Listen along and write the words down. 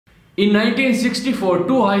In 1964,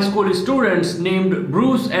 two high school students named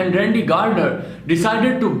Bruce and Randy Gardner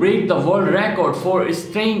decided to break the world record for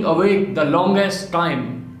staying awake the longest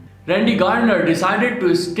time. Randy Gardner decided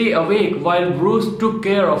to stay awake while Bruce took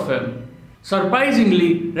care of him.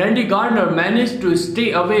 Surprisingly, Randy Gardner managed to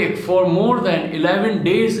stay awake for more than 11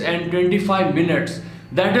 days and 25 minutes,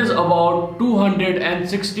 that is about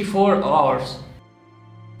 264 hours.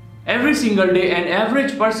 Every single day, an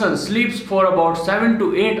average person sleeps for about 7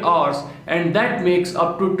 to 8 hours, and that makes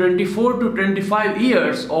up to 24 to 25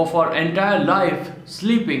 years of our entire life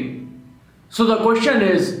sleeping. So the question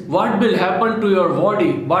is, what will happen to your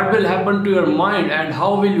body, what will happen to your mind, and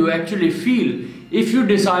how will you actually feel if you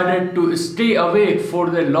decided to stay awake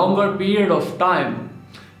for the longer period of time?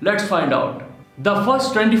 Let's find out. The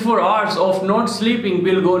first 24 hours of not sleeping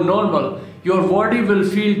will go normal. Your body will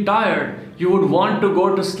feel tired. You would want to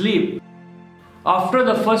go to sleep. After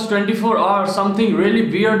the first 24 hours, something really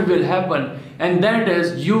weird will happen, and that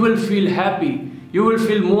is you will feel happy. You will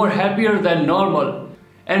feel more happier than normal.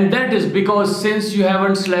 And that is because since you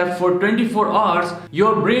haven't slept for 24 hours,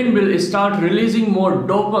 your brain will start releasing more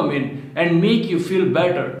dopamine and make you feel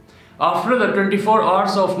better. After the 24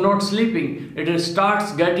 hours of not sleeping, it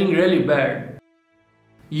starts getting really bad.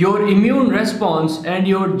 Your immune response and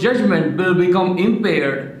your judgment will become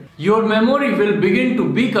impaired. Your memory will begin to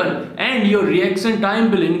weaken and your reaction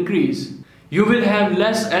time will increase. You will have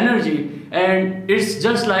less energy, and it's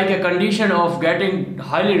just like a condition of getting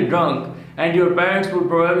highly drunk, and your parents would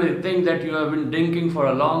probably think that you have been drinking for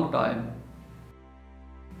a long time.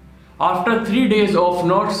 After 3 days of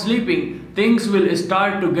not sleeping, things will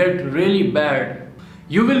start to get really bad.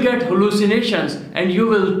 You will get hallucinations and you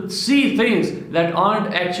will see things that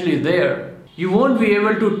aren't actually there. You won't be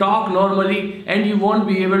able to talk normally and you won't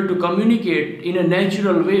be able to communicate in a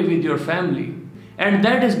natural way with your family. And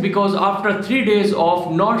that is because after 3 days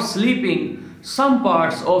of not sleeping, some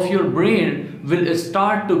parts of your brain will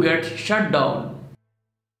start to get shut down.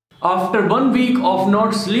 After 1 week of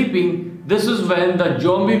not sleeping, this is when the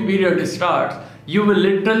zombie period starts. You will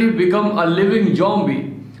literally become a living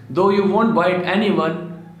zombie. Though you won't bite anyone,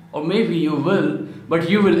 or maybe you will, but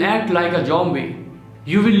you will act like a zombie.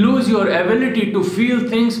 You will lose your ability to feel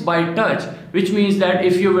things by touch, which means that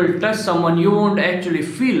if you will touch someone, you won't actually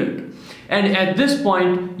feel it. And at this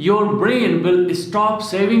point, your brain will stop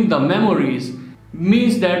saving the memories.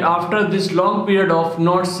 Means that after this long period of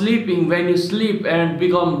not sleeping, when you sleep and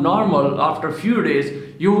become normal after a few days,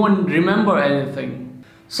 you won't remember anything.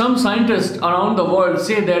 Some scientists around the world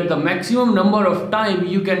say that the maximum number of time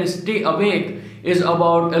you can stay awake is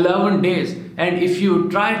about 11 days. And if you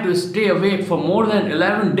try to stay awake for more than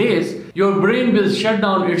 11 days, your brain will shut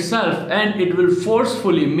down itself and it will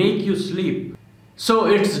forcefully make you sleep. So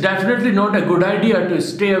it's definitely not a good idea to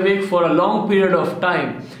stay awake for a long period of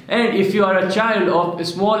time. And if you are a child of a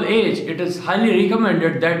small age, it is highly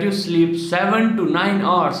recommended that you sleep 7 to 9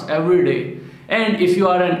 hours every day. And if you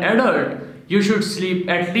are an adult, you should sleep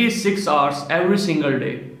at least 6 hours every single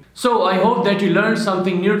day. So I hope that you learned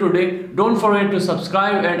something new today. Don't forget to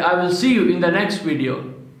subscribe and I will see you in the next video.